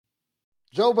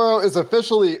Joe Burrow is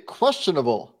officially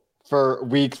questionable for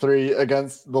week 3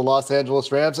 against the Los Angeles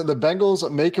Rams, and the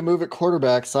Bengals make a move at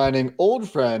quarterback, signing old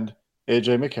friend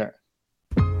AJ McCarron.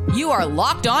 You are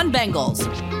Locked On Bengals,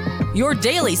 your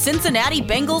daily Cincinnati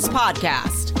Bengals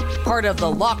podcast, part of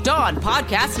the Locked On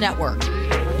Podcast Network,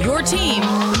 your team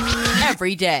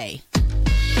every day.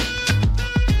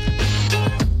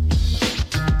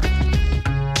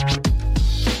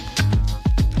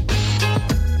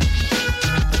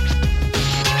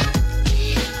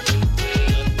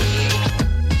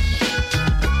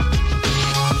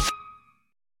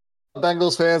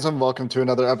 Bengals fans, and welcome to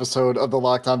another episode of the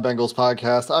Locked On Bengals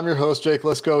podcast. I'm your host, Jake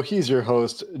Lisco. He's your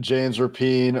host, James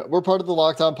Rapine. We're part of the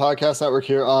Locked On Podcast Network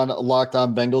here on Locked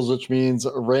On Bengals, which means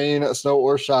rain, snow,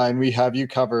 or shine, we have you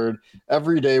covered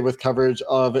every day with coverage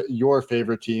of your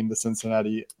favorite team, the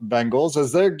Cincinnati Bengals,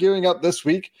 as they're gearing up this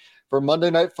week for Monday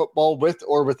Night Football with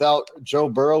or without Joe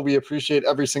Burrow. We appreciate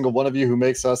every single one of you who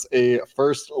makes us a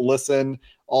first listen,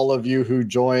 all of you who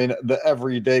join the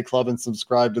Everyday Club and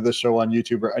subscribe to the show on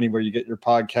YouTube or anywhere you get your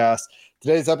podcast.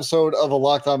 Today's episode of the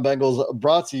Locked On Bengals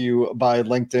brought to you by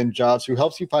LinkedIn Jobs, who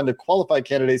helps you find the qualified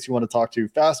candidates you want to talk to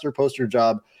faster. Post your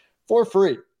job for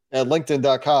free at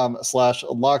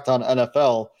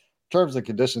linkedin.com/LockedOnNFL. Terms and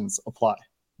conditions apply.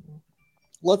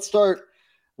 Let's start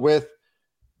with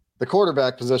the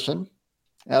quarterback position,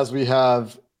 as we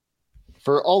have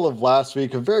for all of last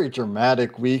week, a very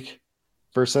dramatic week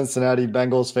for Cincinnati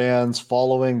Bengals fans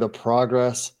following the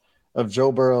progress of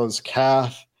Joe Burrow's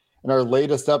calf. In our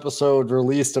latest episode,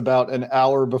 released about an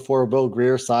hour before Will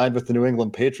Grier signed with the New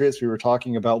England Patriots, we were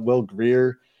talking about Will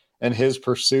Grier and his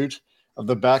pursuit of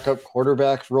the backup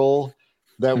quarterback role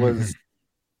that was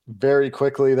very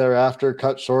quickly thereafter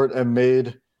cut short and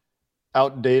made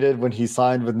outdated when he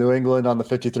signed with New England on the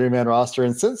 53-man roster.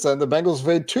 And since then, the Bengals have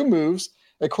made two moves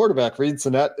at quarterback. Reed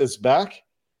Sinnett is back,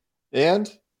 and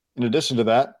in addition to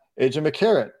that, AJ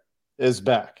McCarron is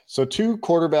back. So two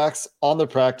quarterbacks on the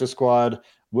practice squad,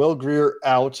 Will Grier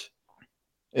out,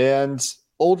 and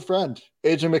old friend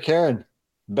AJ McCarron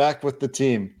back with the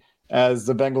team, as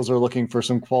the Bengals are looking for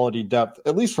some quality depth,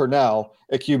 at least for now,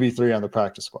 at QB3 on the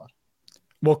practice squad.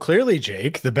 Well, clearly,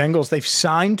 Jake, the Bengals, they've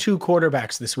signed two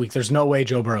quarterbacks this week. There's no way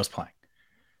Joe Burrow's playing.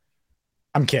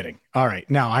 I'm kidding. All right.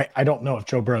 Now, I don't know if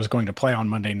Joe Burrow is going to play on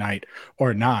Monday night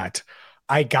or not.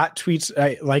 I got tweets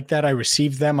like that. I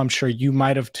received them. I'm sure you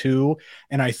might have too.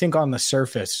 And I think on the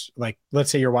surface, like, let's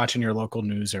say you're watching your local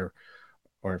news or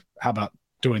how about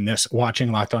doing this,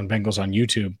 watching Locked On Bengals on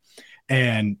YouTube,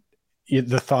 and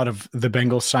the thought of the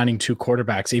Bengals signing two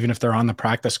quarterbacks, even if they're on the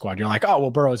practice squad, you're like, oh,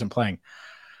 well, Burrow isn't playing.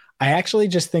 I actually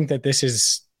just think that this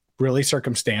is really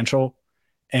circumstantial.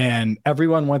 And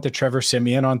everyone went to Trevor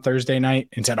Siemian on Thursday night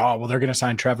and said, oh, well, they're going to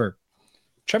sign Trevor.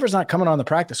 Trevor's not coming on the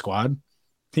practice squad.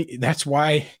 That's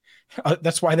why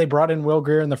they brought in Will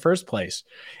Grier in the first place.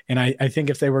 And I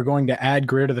think if they were going to add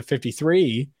Grier to the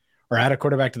 53 or add a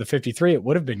quarterback to the 53, it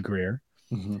would have been Grier.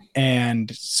 Mm-hmm.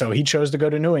 And so he chose to go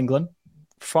to New England.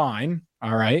 Fine.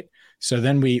 All right. So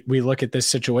then we look at this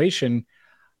situation.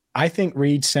 I think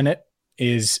Reed Sinnett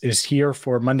is here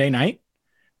for Monday night,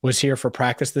 was here for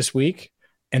practice this week,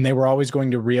 and they were always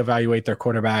going to reevaluate their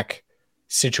quarterback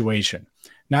situation.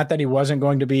 Not that he wasn't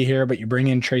going to be here, but you bring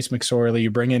in Trace McSorley,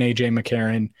 you bring in AJ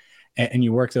McCarron, and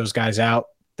you work those guys out.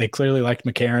 They clearly liked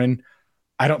McCarron.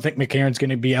 I don't think McCarron's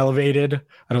going to be elevated.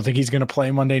 I don't think he's going to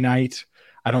play Monday night.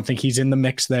 I don't think he's in the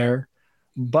mix there.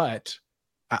 But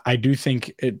I do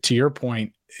think, to your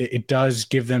point, it does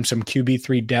give them some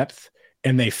QB3 depth,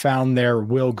 and they found their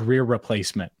Will Grier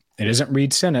replacement. It isn't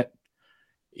Reed Sinnett.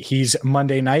 He's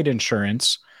Monday night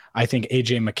insurance. I think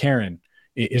AJ McCarron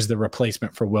is the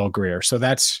replacement for Will Grier. So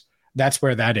that's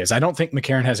where that is. I don't think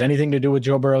McCarron has anything to do with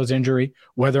Joe Burrow's injury,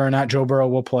 whether or not Joe Burrow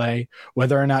will play,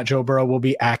 whether or not Joe Burrow will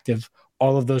be active,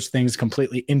 all of those things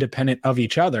completely independent of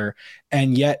each other.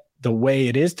 And yet the way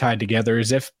it is tied together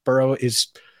is if Burrow is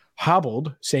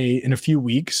hobbled, say in a few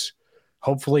weeks,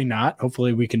 hopefully not,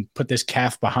 hopefully we can put this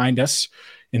calf behind us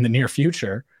in the near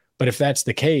future. But if that's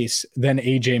the case, then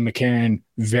AJ McCarron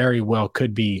very well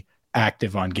could be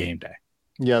active on game day.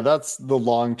 Yeah, that's the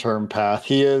long-term path.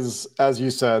 He is, as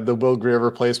you said, the Will Grier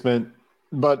replacement.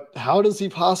 But how does he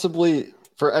possibly,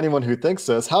 for anyone who thinks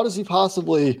this, how does he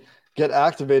possibly get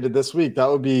activated this week? That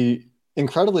would be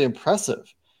incredibly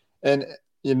impressive. And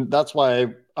that's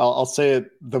why I'll say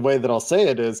it the way that I'll say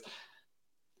it is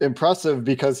impressive,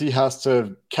 because he has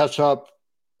to catch up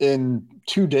in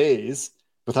 2 days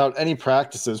without any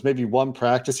practices, maybe one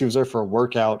practice. He was there for a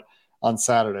workout on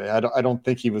Saturday. I don't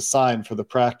think he was signed for the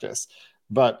practice.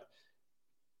 But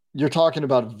you're talking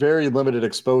about very limited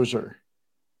exposure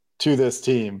to this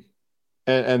team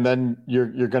and then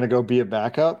you're going to go be a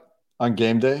backup on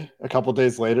game day a couple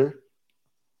days later.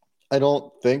 I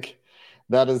don't think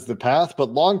that is the path,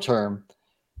 but long term,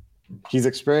 he's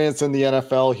experienced in the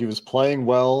NFL. He was playing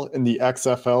well in the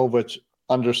XFL, which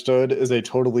understood is a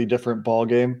totally different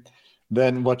ballgame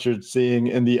than what you're seeing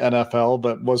in the NFL,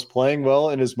 but was playing well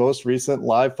in his most recent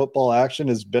live football action,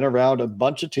 has been around a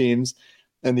bunch of teams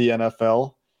in the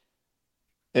NFL.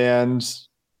 And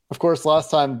of course,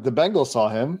 last time the Bengals saw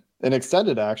him in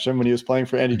extended action when he was playing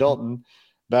for Andy Dalton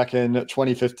back in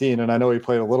 2015. And I know he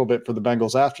played a little bit for the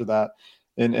Bengals after that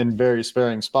in very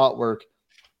sparing spot work,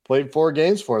 played 4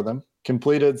 games for them,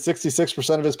 completed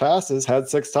 66% of his passes, had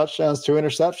 6 touchdowns, 2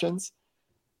 interceptions,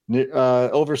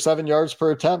 over 7 yards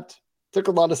per attempt. Took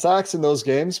a lot of sacks in those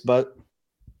games, but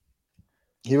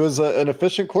he was an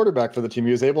efficient quarterback for the team.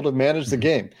 He was able to manage the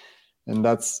game, and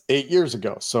that's 8 years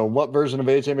ago. So what version of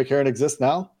A.J. McCarron exists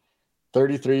now?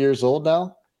 33 years old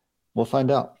now? We'll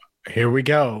find out. Here we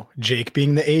go. Jake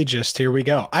being the ageist. Here we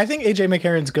go. I think A.J.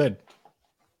 McCarron's good.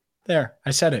 There,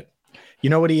 I said it. You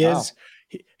know what he is?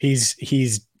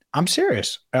 He's I'm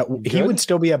serious. He would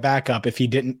still be a backup if he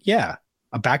didn't. Yeah,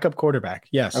 a backup quarterback.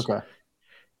 Yes. Okay.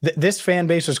 This fan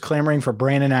base was clamoring for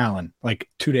Brandon Allen like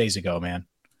 2 days ago, man.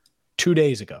 2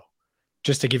 days ago,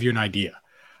 just to give you an idea.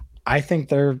 I think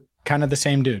they're kind of the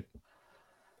same dude.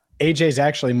 AJ's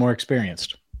actually more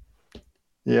experienced.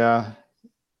 Yeah.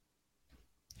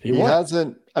 He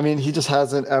hasn't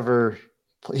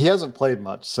played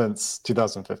much since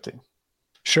 2015.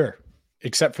 Sure.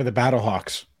 Except for the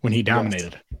Battlehawks when he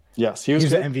dominated. Yes. He was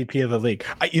the MVP of the league.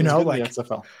 You know, like the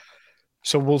XFL.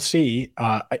 So we'll see.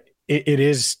 It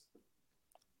is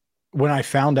when I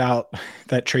found out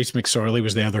that Trace McSorley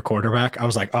was the other quarterback, I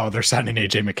was like, oh, they're signing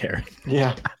AJ McCarron.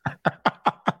 Yeah.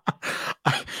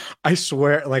 I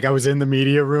swear, like I was in the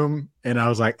media room and I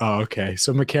was like, oh, okay.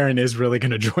 So McCarron is really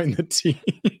going to join the team.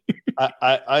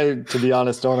 I, to be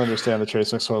honest, don't understand the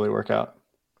Trace McSorley workout.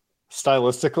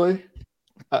 Stylistically,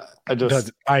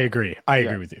 I agree. I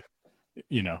agree with you.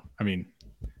 You know, I mean,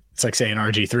 it's like saying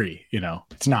RG3, you know,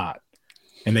 it's not.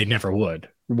 And they never would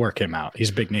work him out. He's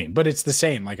a big name, but it's the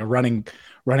same, like a running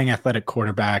athletic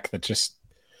quarterback that just,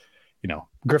 you know,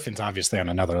 Griffin's obviously on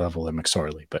another level than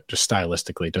McSorley, but just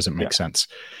stylistically it doesn't make sense.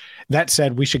 That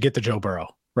said, we should get to Joe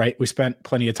Burrow, right? We spent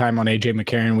plenty of time on AJ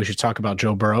McCarron. We should talk about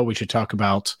Joe Burrow. We should talk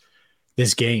about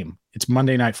this game. It's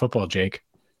Monday Night Football, Jake,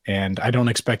 and I don't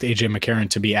expect AJ McCarron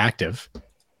to be active,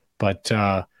 but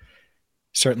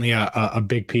certainly a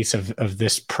big piece of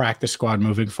this practice squad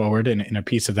moving forward and a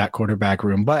piece of that quarterback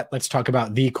room. But let's talk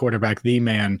about the quarterback, the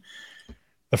man,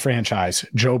 the franchise,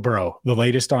 Joe Burrow, the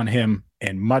latest on him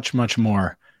and much, much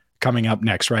more coming up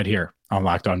next right here on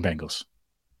Locked On Bengals.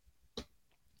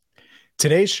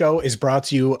 Today's show is brought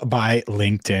to you by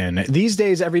LinkedIn. These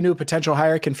days, every new potential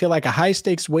hire can feel like a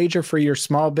high-stakes wager for your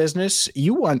small business.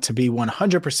 You want to be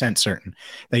 100% certain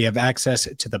that you have access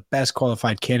to the best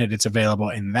qualified candidates available,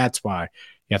 and that's why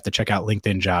you have to check out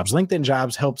LinkedIn Jobs. LinkedIn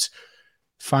Jobs helps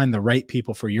find the right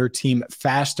people for your team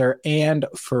faster and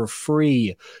for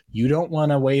free. You don't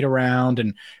want to wait around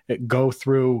and go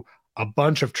through a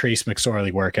bunch of Trace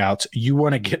McSorley workouts. You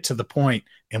want to get to the point,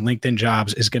 and LinkedIn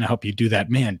Jobs is going to help you do that.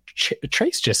 Man,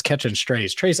 Trace just catching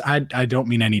strays. Trace, I don't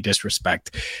mean any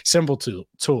disrespect. Simple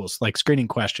tools like screening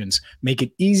questions make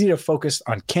it easy to focus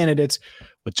on candidates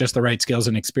with just the right skills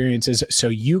and experiences so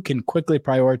you can quickly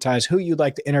prioritize who you'd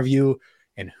like to interview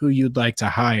and who you'd like to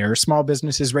hire. Small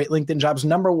businesses rate LinkedIn Jobs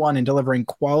 #1 in delivering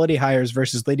quality hires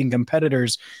versus leading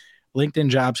competitors. LinkedIn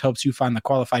Jobs helps you find the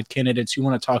qualified candidates you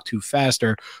want to talk to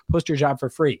faster. Post your job for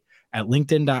free at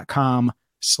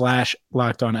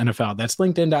linkedin.com/LockedOnNFL. That's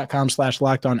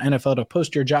linkedin.com/LockedOnNFL to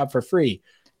post your job for free.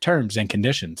 Terms and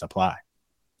conditions apply.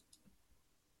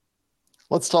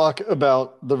 Let's talk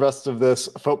about the rest of this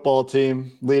football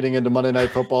team leading into Monday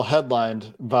Night Football,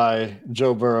 headlined by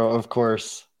Joe Burrow, of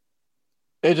course.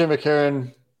 AJ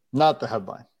McCarron, not the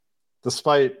headline,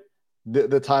 despite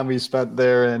the time we spent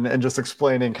there and just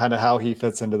explaining kind of how he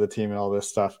fits into the team and all this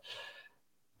stuff.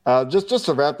 Just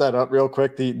to wrap that up real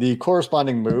quick, the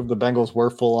corresponding move, the Bengals were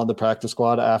full on the practice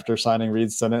squad after signing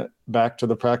Reed Sinnett back to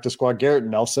the practice squad. Garrett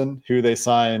Nelson, who they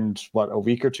signed, a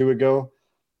week or two ago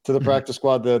to the practice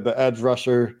squad, the edge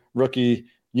rusher, rookie,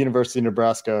 University of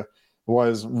Nebraska,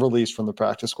 was released from the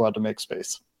practice squad to make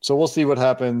space. So we'll see what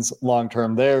happens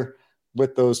long-term there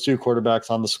with those two quarterbacks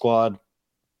on the squad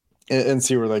and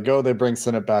see where they go. They bring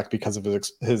Sinnett back because of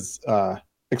his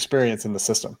experience in the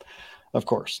system, of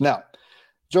course. Now,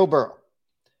 Joe Burrow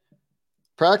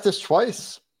practiced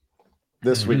twice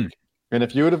this week. And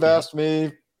if you would have asked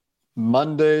me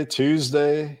Monday,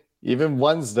 Tuesday, even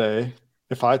Wednesday,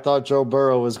 if I thought Joe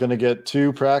Burrow was going to get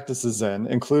 2 practices in,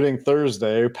 including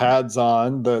Thursday, pads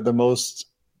on, the most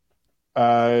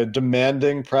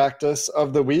demanding practice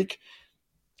of the week,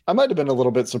 I might have been a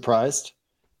little bit surprised.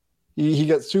 He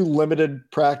gets 2 limited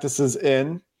practices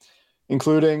in,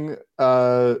 including,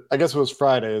 I guess it was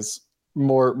Friday's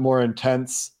more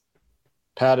intense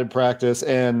padded practice,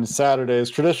 and Saturday's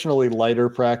traditionally lighter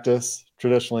practice,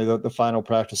 traditionally the final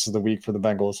practice of the week for the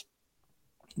Bengals,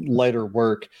 lighter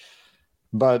work.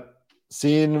 But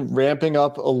seeing ramping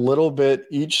up a little bit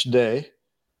each day,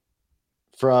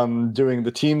 from doing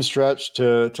the team stretch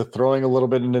to throwing a little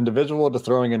bit in individual to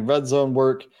throwing in red zone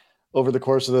work over the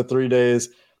course of the 3 days.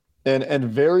 And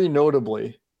very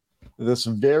notably, this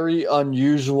very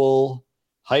unusual,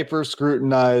 hyper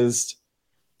scrutinized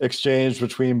exchange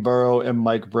between Burrow and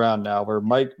Mike Brown now, where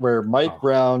Mike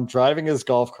Brown, driving his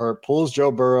golf cart, pulls Joe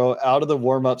Burrow out of the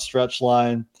warm-up stretch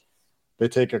line. They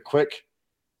take a quick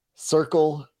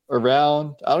circle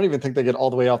around. I don't even think they get all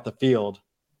the way off the field.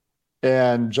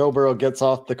 And Joe Burrow gets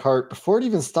off the cart before it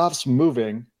even stops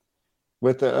moving,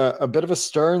 with a bit of a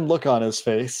stern look on his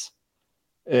face.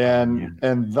 And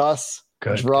thus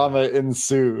drama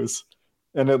ensues.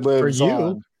 And it lives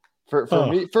on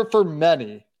for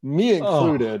many, me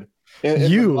included, in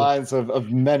the minds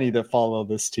of many that follow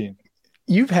this team.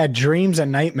 You've had dreams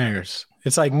and nightmares.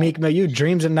 It's like Meek Mill, you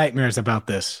dreams and nightmares about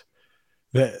this.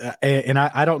 And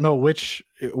I don't know which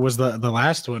was the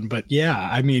last one, but yeah,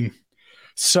 I mean,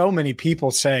 so many people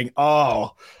saying,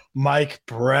 "Oh, Mike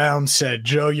Brown said,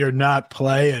 Joe, you're not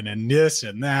playing," and this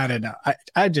and that, and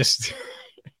I just,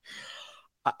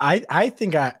 I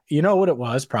think you know what it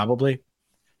was probably.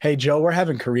 Hey, Joe, we're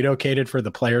having Corrito catered for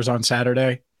the players on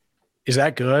Saturday. Is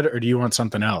that good, or do you want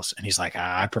something else? And he's like,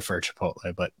 I prefer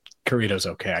Chipotle, but Corrito's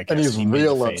okay, I guess. And he's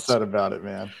real upset about it,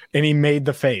 man. And he made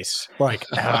the face like,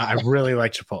 I really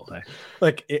like Chipotle.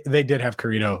 Like they did have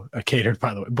Corrito catered,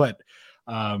 by the way, but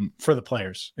for the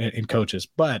players and coaches.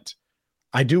 But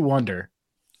I do wonder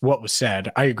what was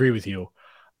said. I agree with you.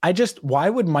 Why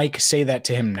would Mike say that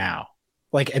to him now?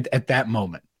 Like at that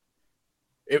moment.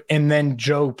 And then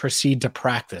Joe proceed to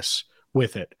practice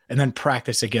with it and then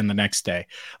practice again the next day.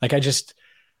 Like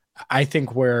I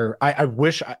think where I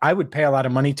wish I would pay a lot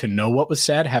of money to know what was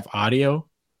said, have audio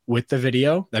with the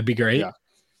video. That'd be great. Yeah.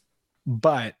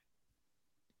 But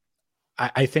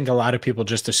I think a lot of people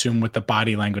just assume with the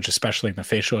body language, especially in the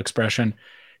facial expression,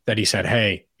 that he said,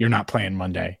 hey, you're not playing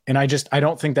Monday. And I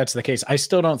don't think that's the case. I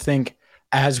still don't think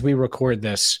as we record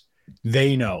this,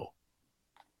 they know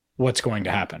what's going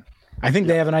to happen. I think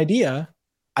they have an idea.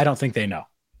 I don't think they know.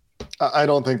 I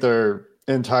don't think they're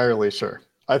entirely sure.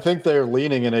 I think they're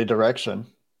leaning in a direction.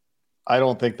 I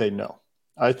don't think they know.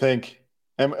 I think,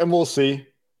 and we'll see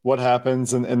what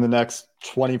happens in the next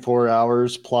 24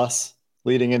 hours plus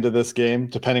leading into this game,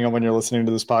 depending on when you're listening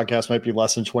to this podcast, might be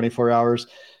less than 24 hours.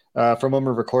 From when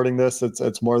we're recording this,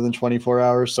 it's more than 24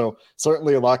 hours. So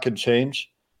certainly a lot could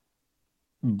change.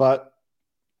 But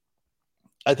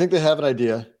I think they have an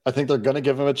idea. I think they're going to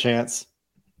give him a chance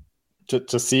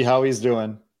to see how he's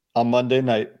doing on Monday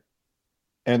night.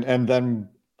 And then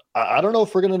I don't know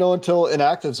if we're going to know until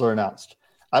inactives are announced.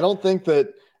 I don't think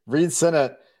that Reed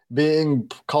Sinnett being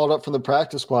called up from the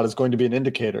practice squad is going to be an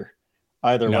indicator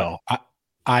either way.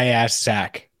 I asked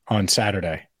Zach on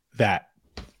Saturday that,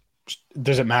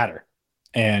 does it matter?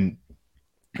 And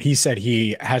he said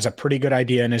he has a pretty good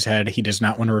idea in his head. He does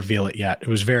not want to reveal it yet. It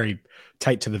was very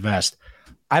tight to the vest.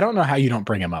 I don't know how you don't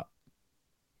bring him up.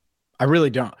 I really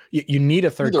don't. You need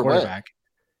a third quarterback.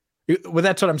 Well,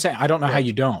 that's what I'm saying. I don't know how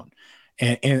you don't.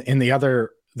 And the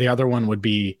other one would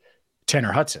be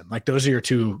Tanner Hudson. Like those are your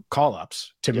two call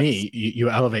ups. To me, you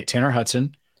elevate Tanner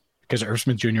Hudson because Irv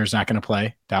Smith Jr. is not going to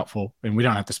play, doubtful, and we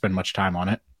don't have to spend much time on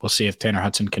it. We'll see if Tanner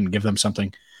Hudson can give them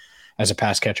something as a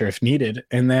pass catcher if needed.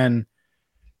 And then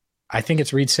I think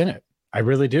it's Reed Sinnett. I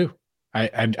really do.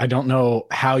 I don't know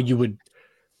how you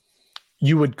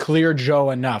would clear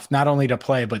Joe enough, not only to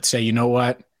play, but say, you know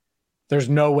what? There's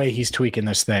no way he's tweaking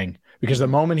this thing, because the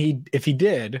moment if he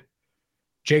did,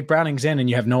 Jake Browning's in and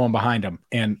you have no one behind him.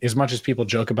 And as much as people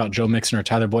joke about Joe Mixon or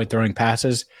Tyler Boyd throwing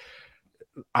passes,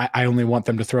 I only want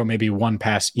them to throw maybe one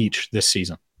pass each this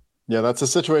season. Yeah, that's a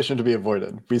situation to be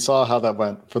avoided. We saw how that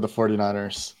went for the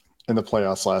 49ers in the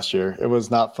playoffs last year. It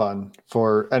was not fun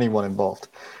for anyone involved.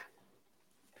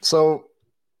 So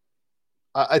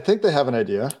I think they have an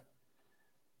idea.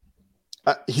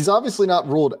 He's obviously not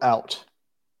ruled out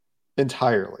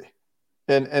entirely.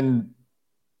 And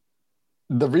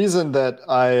the reason that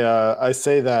I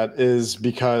say that is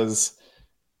because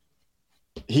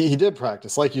he did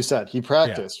practice. Like you said, he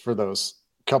practiced for those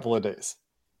couple of days.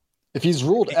 If he's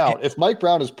ruled out, if Mike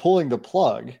Brown is pulling the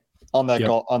plug, on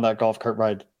that golf cart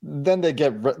ride. Then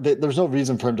there's no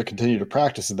reason for him to continue to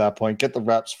practice at that point. Get the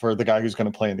reps for the guy who's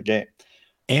going to play in the game,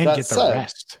 and get the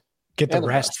rest. Get the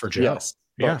rest for Joe. Yes,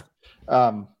 both.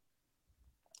 Yeah.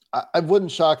 I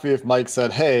wouldn't shock me if Mike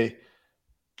said, "Hey,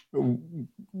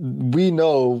 we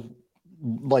know,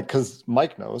 like, because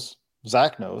Mike knows,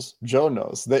 Zach knows, Joe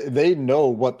knows. They know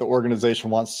what the organization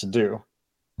wants to do."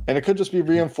 And it could just be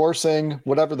reinforcing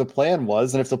whatever the plan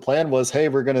was. And if the plan was, hey,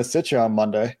 we're going to sit you on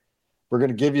Monday, we're going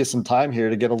to give you some time here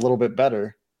to get a little bit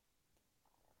better.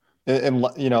 And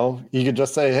you could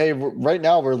just say, hey, right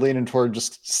now we're leaning toward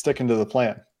just sticking to the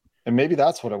plan. And maybe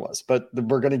that's what it was, but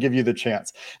we're going to give you the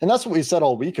chance. And that's what we said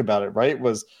all week about it, right?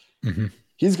 Was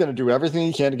he's going to do everything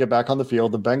he can to get back on the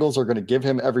field. The Bengals are going to give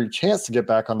him every chance to get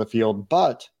back on the field,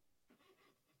 but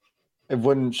it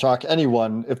wouldn't shock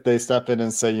anyone if they step in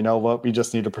and say, you know what, we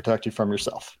just need to protect you from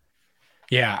yourself.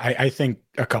 Yeah, I think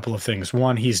a couple of things.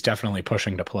 One, he's definitely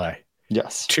pushing to play.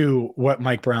 Yes. Two, what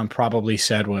Mike Brown probably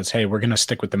said was, hey, we're going to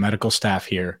stick with the medical staff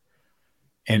here.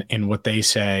 And what they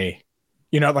say,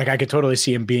 like I could totally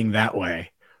see him being that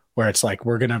way, where it's like,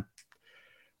 we're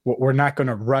not going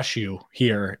to rush you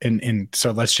here. And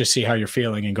so let's just see how you're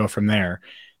feeling and go from there.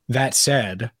 That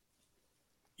said,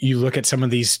 you look at some of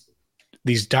these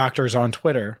doctors on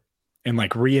Twitter and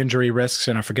like re-injury risks.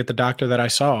 And I forget the doctor that I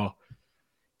saw.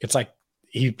 It's like,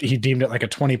 he deemed it like a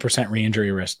 20%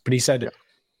 re-injury risk, but he said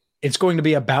it's going to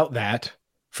be about that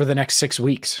for the next 6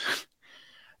 weeks.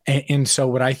 And so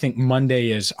what I think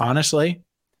Monday is, honestly,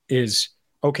 is,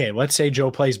 okay, let's say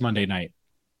Joe plays Monday night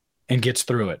and gets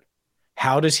through it.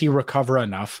 How does he recover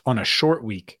enough on a short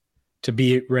week to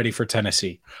be ready for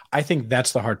Tennessee? I think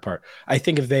that's the hard part. I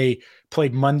think if they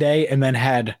played Monday and then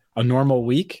had a normal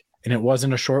week and it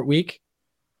wasn't a short week,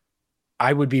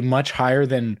 I would be much higher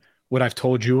than what I've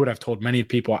told you, what I've told many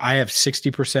people. I have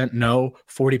 60% no,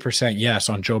 40% yes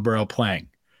on Joe Burrow playing.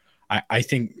 I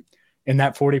think in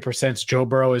that 40%, Joe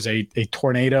Burrow is a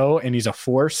tornado, and he's a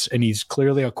force, and he's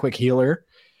clearly a quick healer,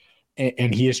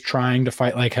 and he is trying to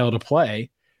fight like hell to play.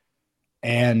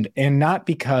 And not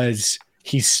because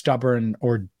he's stubborn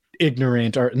or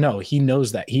ignorant, or no, he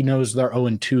knows that. He knows they're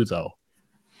 0-2 though,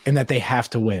 and that they have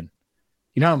to win.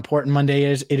 You know how important Monday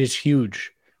is? It is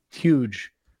huge,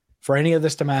 huge. For any of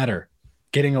this to matter,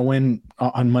 getting a win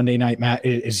on Monday night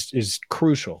is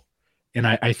crucial. And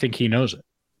I think he knows it.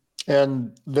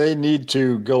 And they need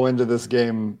to go into this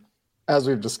game, as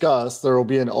we've discussed, there will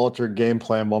be an altered game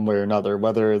plan one way or another,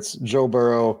 whether it's Joe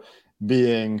Burrow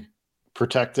being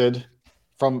protected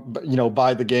from,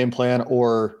 by the game plan,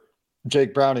 or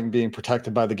Jake Browning being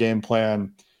protected by the game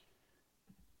plan.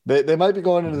 They might be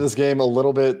going into this game a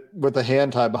little bit with a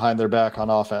hand tied behind their back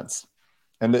on offense.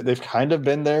 And they've kind of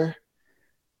been there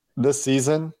this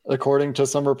season, according to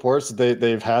some reports.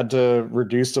 They've had to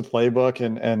reduce the playbook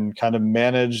and kind of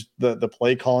manage the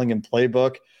play calling and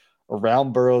playbook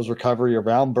around Burrow's recovery,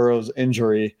 around Burrow's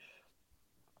injury.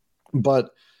 But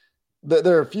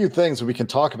there are a few things we can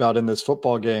talk about in this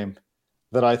football game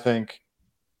that I think,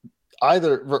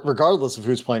 either regardless of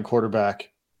who's playing quarterback,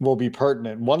 will be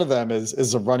pertinent. One of them is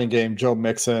the running game, Joe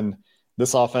Mixon,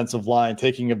 this offensive line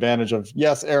taking advantage of,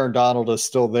 yes, Aaron Donald is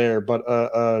still there, but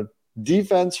a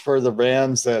defense for the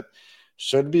Rams that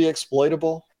should be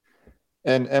exploitable.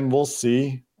 And we'll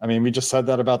see. I mean, we just said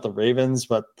that about the Ravens,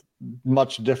 but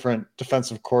much different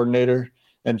defensive coordinator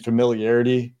and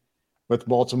familiarity with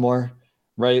Baltimore,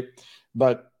 right?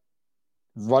 But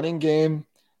running game,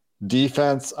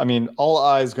 defense, I mean, all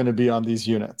eyes going to be on these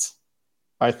units,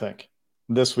 I think,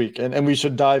 this week. And we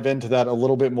should dive into that a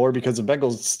little bit more, because the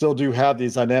Bengals still do have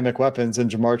these dynamic weapons in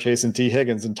Jamar Chase and T.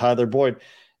 Higgins and Tyler Boyd,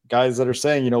 guys that are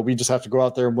saying, we just have to go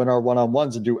out there and win our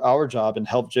one-on-ones and do our job and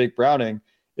help Jake Browning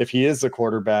if he is the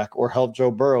quarterback, or help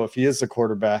Joe Burrow if he is the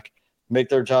quarterback, make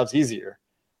their jobs easier.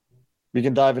 We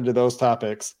can dive into those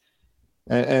topics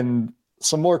and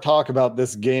some more talk about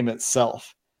this game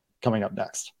itself coming up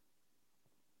next.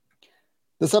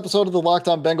 This episode of the Locked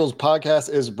On Bengals podcast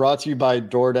is brought to you by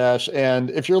DoorDash.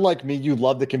 And if you're like me, you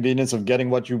love the convenience of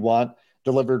getting what you want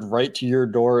delivered right to your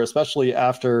door, especially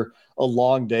after a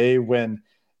long day when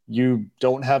you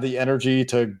don't have the energy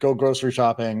to go grocery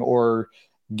shopping or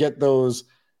get those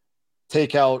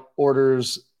takeout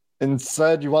orders.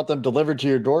 Instead, you want them delivered to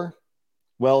your door.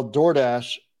 Well,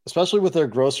 DoorDash, especially with their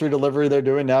grocery delivery they're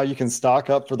doing now, you can stock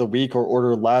up for the week or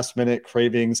order last-minute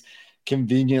cravings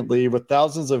conveniently. With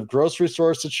thousands of grocery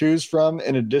stores to choose from,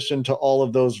 in addition to all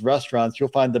of those restaurants, you'll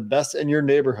find the best in your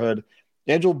neighborhood,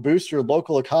 and you'll boost your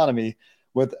local economy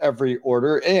with every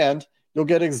order, and you'll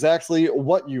get exactly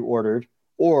what you ordered,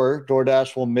 or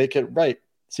DoorDash will make it right,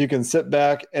 so you can sit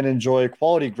back and enjoy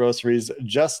quality groceries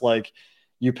just like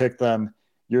you picked them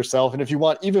yourself. And if you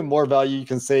want even more value, you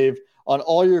can save on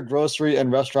all your grocery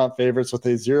and restaurant favorites with a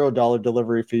 $0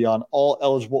 delivery fee on all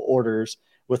eligible orders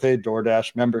with a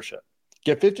DoorDash membership.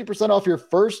 Get 50% off your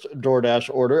first DoorDash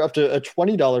order up to a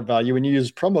 $20 value when you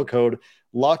use promo code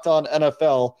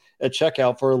LOCKEDONNFL at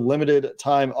checkout for a limited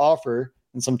time offer,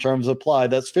 and some terms apply.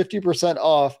 That's 50%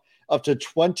 off up to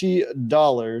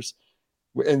 $20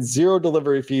 and zero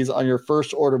delivery fees on your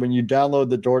first order when you download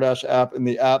the DoorDash app in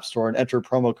the App Store and enter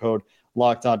promo code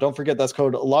Locked On. Don't forget, that's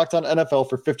code Locked On NFL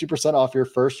for 50% off your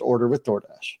first order with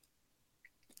DoorDash.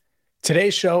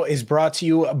 Today's show is brought to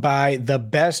you by the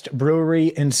best brewery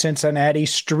in Cincinnati,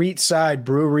 Streetside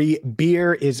Brewery.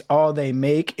 Beer is all they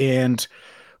make, and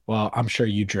well, I'm sure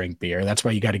you drink beer. That's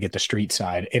why you got to get the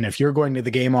Streetside. And if you're going to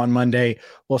the game on Monday,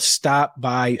 well, stop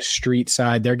by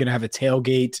Streetside. They're going to have a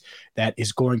tailgate that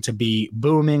is going to be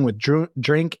booming with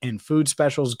drink and food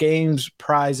specials, games,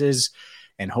 prizes,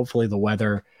 and hopefully the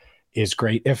weather is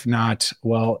great. If not,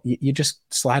 well, you just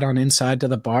slide on inside to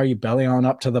the bar, you belly on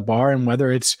up to the bar, and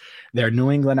whether it's their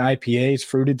New England IPAs,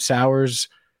 fruited sours,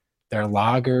 their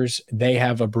lagers, they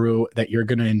have a brew that you're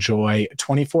going to enjoy.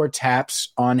 24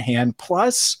 taps on hand,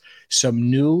 plus some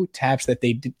new taps that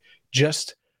they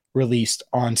just released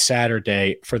on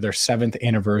Saturday for their 7th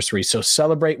anniversary. So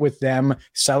celebrate with them.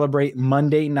 Celebrate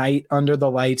Monday night under the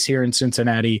lights here in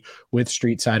Cincinnati with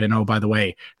Streetside. And oh, by the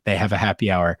way, they have a happy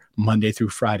hour Monday through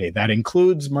Friday. That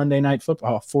includes Monday Night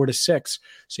Football, 4 to 6.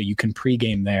 So you can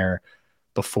pregame there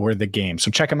before the game.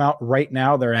 So check them out right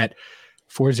now. They're at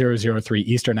 4003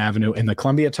 Eastern Avenue in the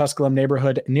Columbia-Tusculum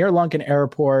neighborhood near Lunken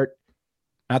Airport.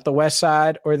 Not the west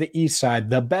side or the east side.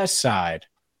 The best side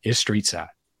is Streetside.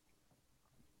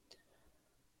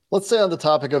 Let's stay on the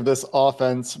topic of this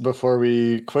offense before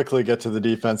we quickly get to the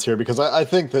defense here, because I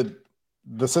think that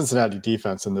the Cincinnati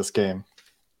defense in this game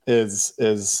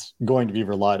is going to be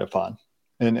relied upon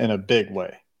in a big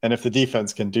way. And if the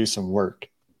defense can do some work,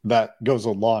 that goes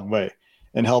a long way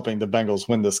in helping the Bengals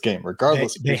win this game,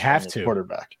 regardless they have to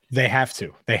quarterback. They have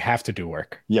to do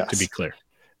work. Yes, to be clear.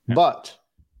 But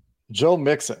Joe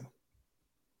Mixon,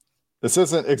 this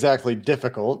isn't exactly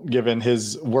difficult given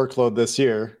his workload this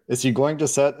year. Is he going to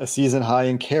set a season high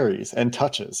in carries and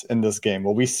touches in this game?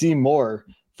 Will we see more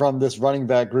from this running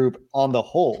back group on the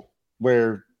whole,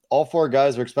 where all 4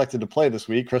 guys are expected to play this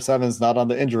week? Chris Evans not on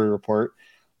the injury report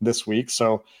this week.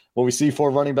 So will we see 4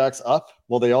 running backs up?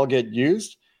 Will they all get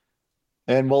used?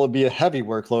 And will it be a heavy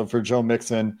workload for Joe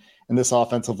Mixon and this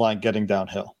offensive line getting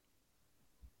downhill?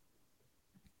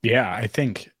 Yeah, I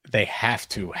think they have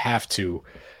to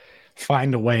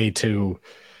find a way to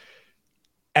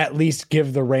at least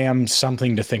give the Rams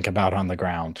something to think about on the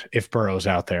ground if Burrow's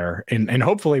out there, and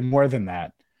hopefully more than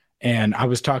that. And I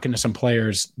was talking to some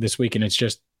players this week, and it's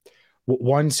just,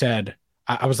 one said,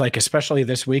 I was like, especially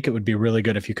this week, it would be really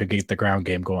good if you could get the ground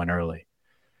game going early.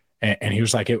 And he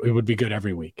was like, it would be good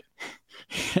every week.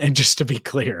 And just to be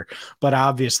clear, but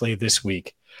obviously this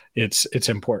week it's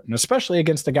important, especially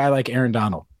against a guy like Aaron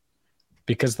Donald,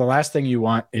 because the last thing you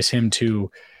want is him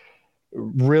to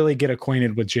really get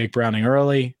acquainted with Jake Browning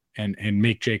early and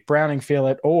make Jake Browning feel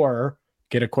it, or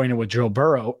get acquainted with Joe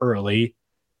Burrow early,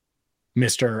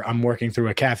 Mr. I'm working through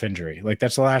a calf injury. Like,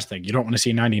 that's the last thing. You don't want to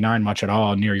see 99 much at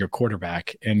all near your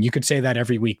quarterback. And you could say that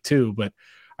every week too, but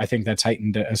I think that's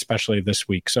heightened, especially this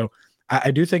week. So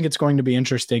I do think it's going to be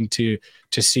interesting to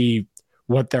see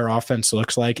what their offense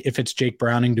looks like. If it's Jake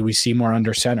Browning, do we see more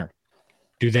under center?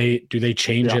 Do they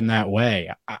change in that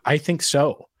way? I think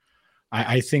so.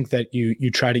 I think that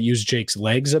you try to use Jake's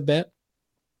legs a bit,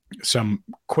 some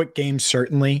quick games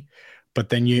certainly, but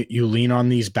then you lean on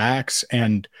these backs.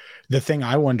 And the thing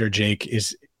I wonder, Jake,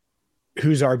 is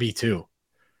who's RB2?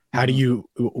 How do you,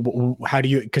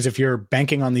 because if you're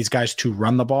banking on these guys to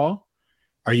run the ball,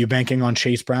 are you banking on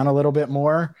Chase Brown a little bit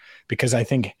more? Because I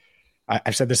think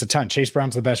I've said this a ton. Chase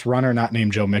Brown's the best runner, not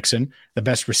named Joe Mixon. The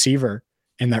best receiver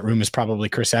in that room is probably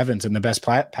Chris Evans, and the best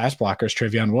pass blocker is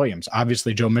Trevion Williams.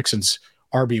 Obviously, Joe Mixon's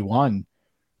RB1,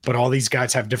 but all these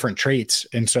guys have different traits.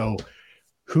 And so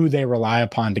who they rely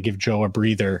upon to give Joe a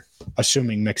breather,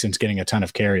 assuming Mixon's getting a ton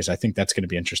of carries, I think that's going to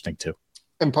be interesting too.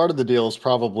 And part of the deal is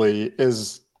probably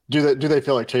do they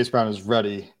feel like Chase Brown is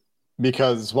ready?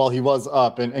 Because while he was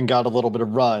up and got a little bit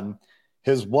of run,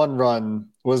 his one run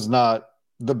was not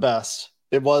the best.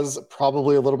 It was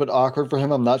probably a little bit awkward for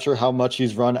him. I'm not sure how much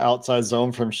he's run outside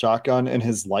zone from shotgun in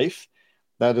his life.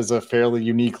 That is a fairly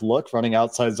unique look. Running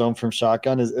outside zone from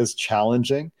shotgun is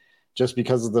challenging just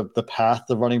because of the path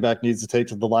the running back needs to take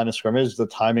to the line of scrimmage, the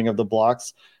timing of the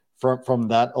blocks from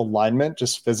that alignment,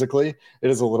 just physically, it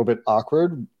is a little bit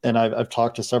awkward. And I've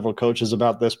talked to several coaches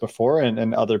about this before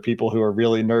and other people who are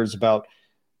really nerds about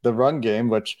the run game,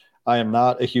 which I am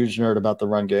not a huge nerd about the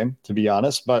run game, to be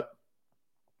honest, but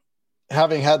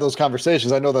having had those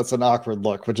conversations, I know that's an awkward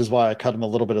look, which is why I cut him a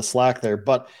little bit of slack there.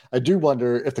 But I do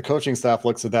wonder if the coaching staff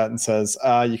looks at that and says,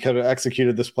 you could have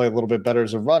executed this play a little bit better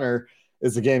as a runner.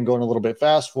 Is the game going a little bit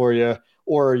fast for you?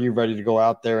 Or are you ready to go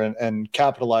out there and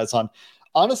capitalize on,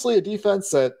 honestly, a defense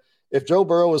that if Joe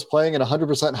Burrow was playing and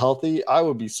 100% healthy, I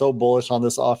would be so bullish on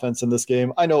this offense in this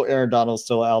game. I know Aaron Donald's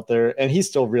still out there, and he's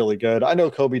still really good. I know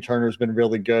Kobe Turner's been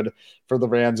really good for the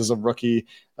Rams as a rookie,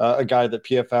 a guy that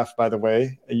PFF, by the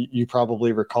way, you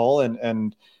probably recall,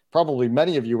 and probably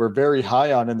many of you were very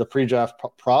high on in the pre-draft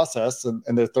process and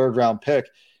their third-round pick.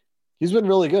 He's been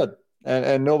really good,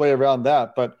 and no way around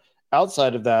that. But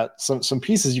outside of that, some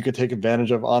pieces you could take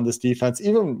advantage of on this defense,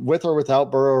 even with or without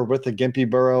Burrow or with the gimpy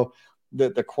Burrow. The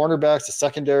cornerbacks, the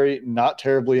secondary, not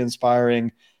terribly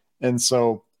inspiring. And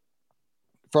so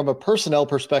from a personnel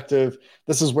perspective,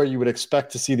 this is where you would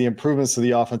expect to see the improvements to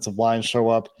the offensive line show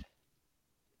up.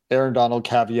 Aaron Donald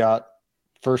caveat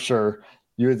for sure.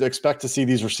 You would expect to see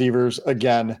these receivers,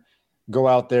 again, go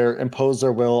out there, impose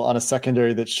their will on a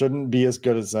secondary that shouldn't be as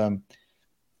good as them.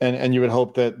 And you would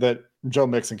hope that Joe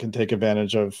Mixon can take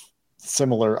advantage of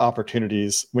similar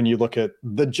opportunities when you look at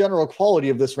the general quality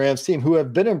of this Rams team, who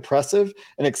have been impressive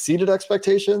and exceeded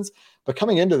expectations. But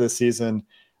coming into this season,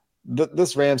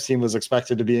 this Rams team was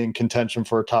expected to be in contention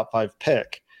for a top 5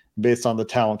 pick based on the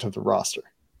talent of the roster.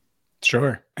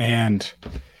 Sure. And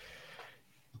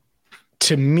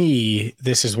to me,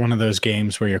 this is one of those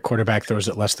games where your quarterback throws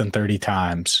it less than 30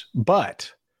 times.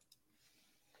 But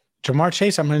Jamar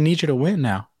Chase, I'm going to need you to win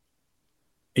now.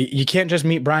 You can't just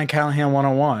meet Brian Callahan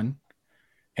one-on-one.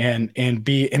 And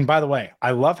by the way,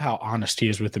 I love how honest he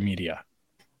is with the media.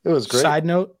 It was great. Side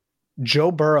note, Joe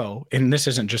Burrow, and this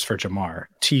isn't just for Jamar,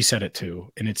 T said it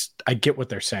too, and I get what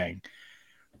they're saying.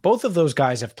 Both of those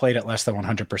guys have played at less than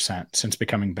 100% since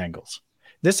becoming Bengals.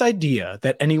 This idea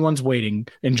that anyone's waiting,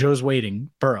 and Joe's waiting,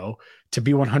 Burrow, to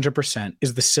be 100%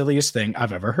 is the silliest thing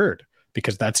I've ever heard,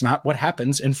 because that's not what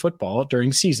happens in football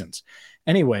during seasons.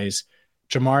 Anyways,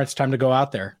 Jamar, it's time to go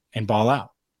out there and ball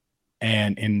out.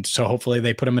 And so hopefully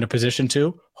they put him in a position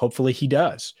to. Hopefully he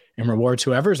does, and rewards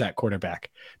whoever's at quarterback,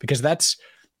 because that's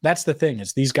the thing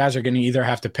is these guys are going to either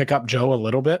have to pick up Joe a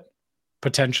little bit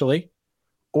potentially,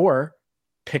 or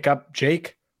pick up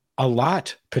Jake a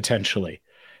lot potentially,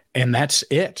 and that's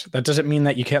it. That doesn't mean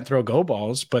that you can't throw go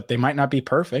balls, but they might not be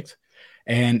perfect.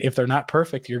 And if they're not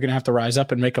perfect, you're going to have to rise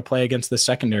up and make a play against the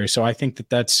secondary. So I think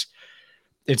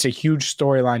it's a huge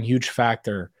storyline, huge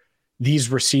factor. These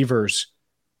receivers,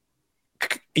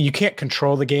 you can't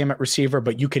control the game at receiver,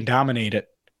 but you can dominate it.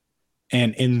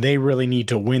 And they really need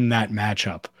to win that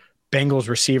matchup. Bengals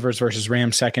receivers versus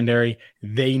Rams secondary,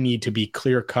 they need to be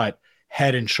clear-cut,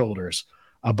 head and shoulders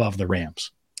above the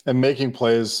Rams. And making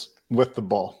plays with the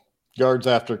ball. Yards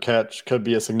after catch could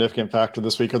be a significant factor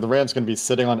this week. Are the Rams going to be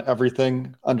sitting on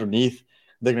everything underneath?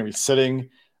 They're going to be sitting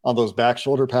on those back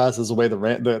shoulder passes the way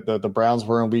the Browns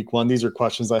were in week 1. These are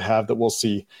questions I have that we'll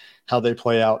see how they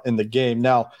play out in the game.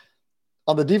 Now,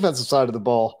 on the defensive side of the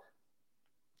ball,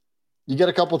 you get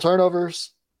a couple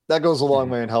turnovers, that goes a long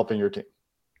way in helping your team.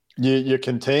 You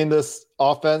contain this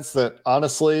offense that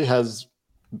honestly has,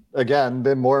 again,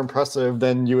 been more impressive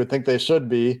than you would think they should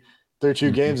be through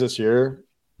 2 games this year,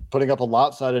 putting up a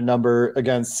lopsided number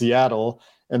against Seattle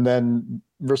and then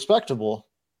respectable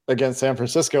against San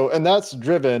Francisco. And that's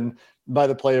driven by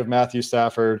the play of Matthew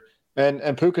Stafford and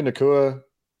Puka Nacua,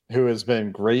 who has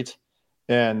been great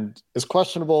and is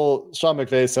questionable. Sean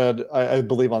McVay said, I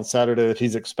believe on Saturday, that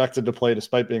he's expected to play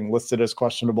despite being listed as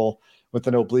questionable with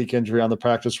an oblique injury on the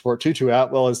practice report. Tutu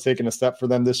Atwell has taken a step for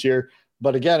them this year.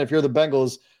 But again, if you're the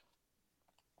Bengals,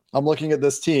 I'm looking at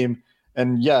this team,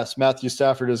 and yes, Matthew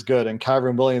Stafford is good and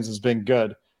Kyron Williams has been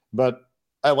good, but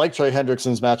I like Trey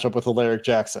Hendrickson's matchup with Alaric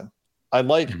Jackson. I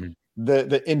like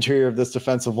the interior of this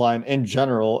defensive line in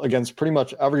general against pretty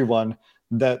much everyone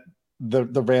that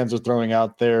the Rams are throwing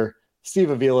out there.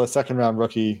 Steve Avila, second-round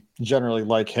rookie, generally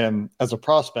like him as a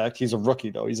prospect. He's a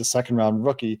rookie, though. He's a second-round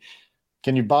rookie.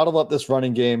 Can you bottle up this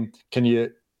running game? Can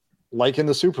you, like in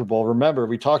the Super Bowl, remember,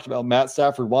 we talked about Matt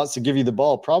Stafford wants to give you the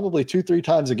ball probably 2-3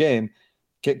 times a game.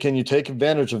 Can you take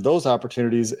advantage of those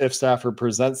opportunities if Stafford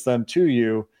presents them to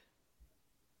you?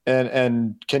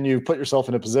 And can you put yourself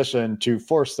in a position to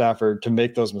force Stafford to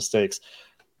make those mistakes?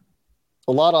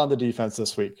 A lot on the defense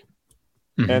this week.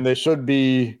 And they should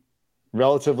be,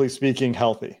 relatively speaking,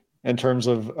 healthy in terms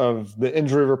of the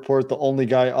injury report. The only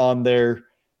guy on there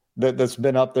that's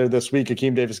been up there this week,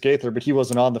 Akeem Davis-Gaither, but he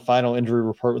wasn't on the final injury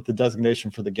report with the designation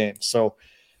for the game. So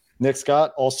Nick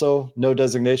Scott, also no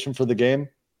designation for the game.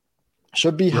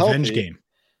 Should be healthy.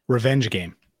 Revenge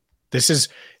game.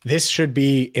 This should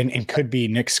be and could be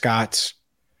Nick Scott's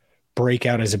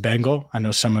breakout as a Bengal. I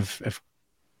know some have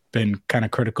been kind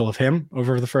of critical of him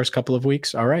over the first couple of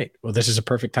weeks. All right. Well, this is a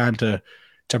perfect time to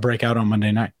break out on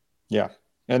Monday night. Yeah.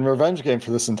 And revenge game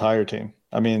for this entire team.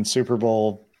 I mean, Super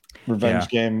Bowl revenge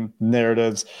game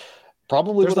narratives.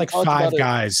 Probably there's like five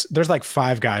guys. There's like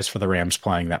five guys for the Rams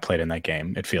playing that played in that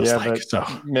game. It feels like. So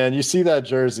man, you see that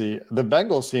jersey. The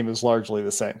Bengals team is largely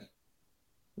the same.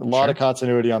 A lot of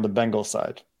continuity on the Bengals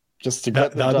side. Just to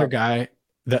get the other guy,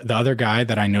 the other guy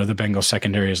that I know the Bengals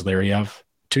secondary is leery of,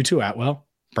 Tutu Atwell,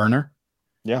 burner.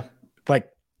 Yeah. Like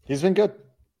he's been good.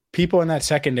 People in that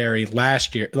secondary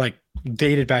last year, like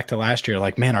dated back to last year,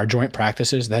 like, man, our joint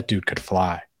practices, that dude could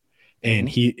fly. And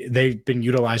they've been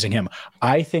utilizing him.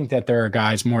 I think that there are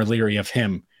guys more leery of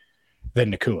him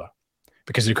than Nakua,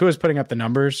 because Nakua is putting up the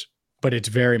numbers, but it's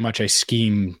very much a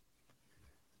scheme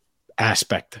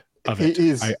aspect of it.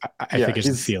 I think is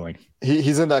the feeling.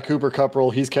 He's in that Cooper Kupp role.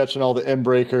 He's catching all the in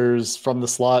breakers from the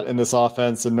slot in this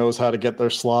offense and knows how to get their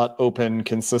slot open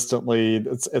consistently.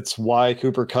 It's why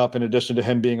Cooper Kupp, in addition to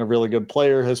him being a really good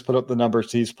player, has put up the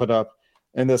numbers he's put up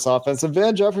in this offense. And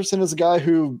Van Jefferson is a guy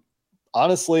who,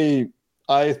 honestly,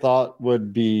 I thought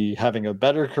would be having a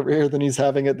better career than he's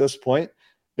having at this point.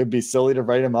 It'd be silly to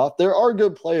write him off. There are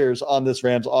good players on this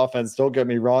Rams offense, don't get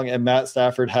me wrong, and Matt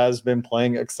Stafford has been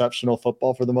playing exceptional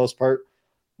football for the most part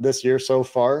this year so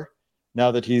far, now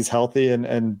that he's healthy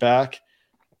and back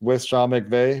with Sean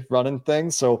McVay running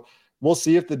things. So we'll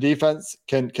see if the defense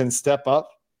can step up.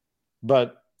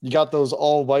 But you got those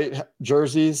all-white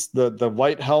jerseys, the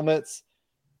white helmets,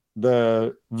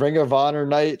 the Ring of Honor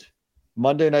night,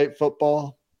 Monday Night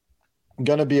Football.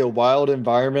 Going to be a wild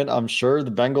environment, I'm sure.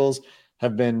 The Bengals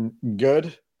have been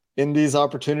good in these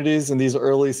opportunities in these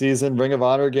early season Ring of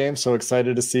Honor games. So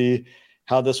excited to see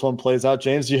how this one plays out.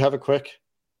 James, do you have a quick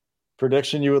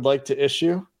prediction you would like to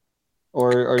issue,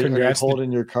 or are you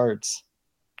holding your cards?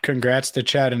 Congrats to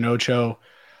Chad and Ocho.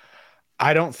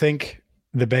 I don't think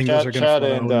the Bengals are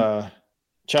going to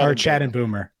Chad and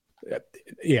Boomer.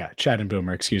 Yeah, Chad and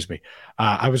Boomer, excuse me.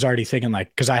 I was already thinking,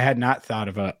 like, because I had not thought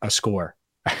of a score.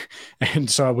 And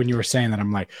so when you were saying that,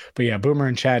 I'm like, but yeah, Boomer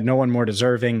and Chad, no one more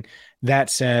deserving. That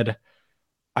said,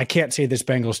 I can't see this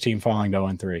Bengals team falling to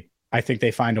 0-3. I think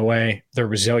they find a way. They're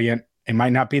resilient. It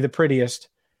might not be the prettiest.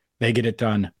 They get it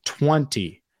done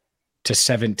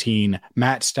 20-17.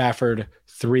 Matt Stafford,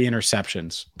 3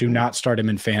 interceptions. Do not start him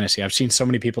in fantasy. I've seen so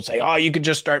many people say, oh, you could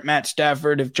just start Matt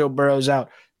Stafford if Joe Burrow's out.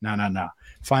 No.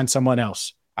 Find someone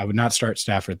else. I would not start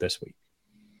Stafford this week.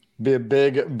 Be a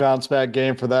big bounce back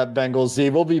game for that Bengals. Z,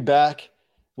 we'll be back.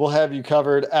 We'll have you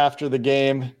covered after the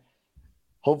game.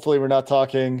 Hopefully we're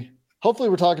talking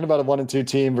about a 1-2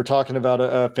 team. We're talking about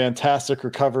a fantastic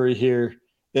recovery here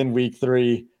in week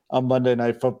 3 on Monday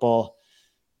Night Football.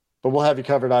 But we'll have you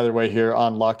covered either way here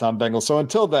on Locked On Bengals. So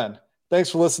until then,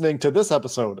 thanks for listening to this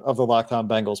episode of the Locked On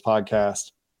Bengals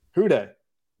podcast. Hoo day,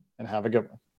 and have a good one.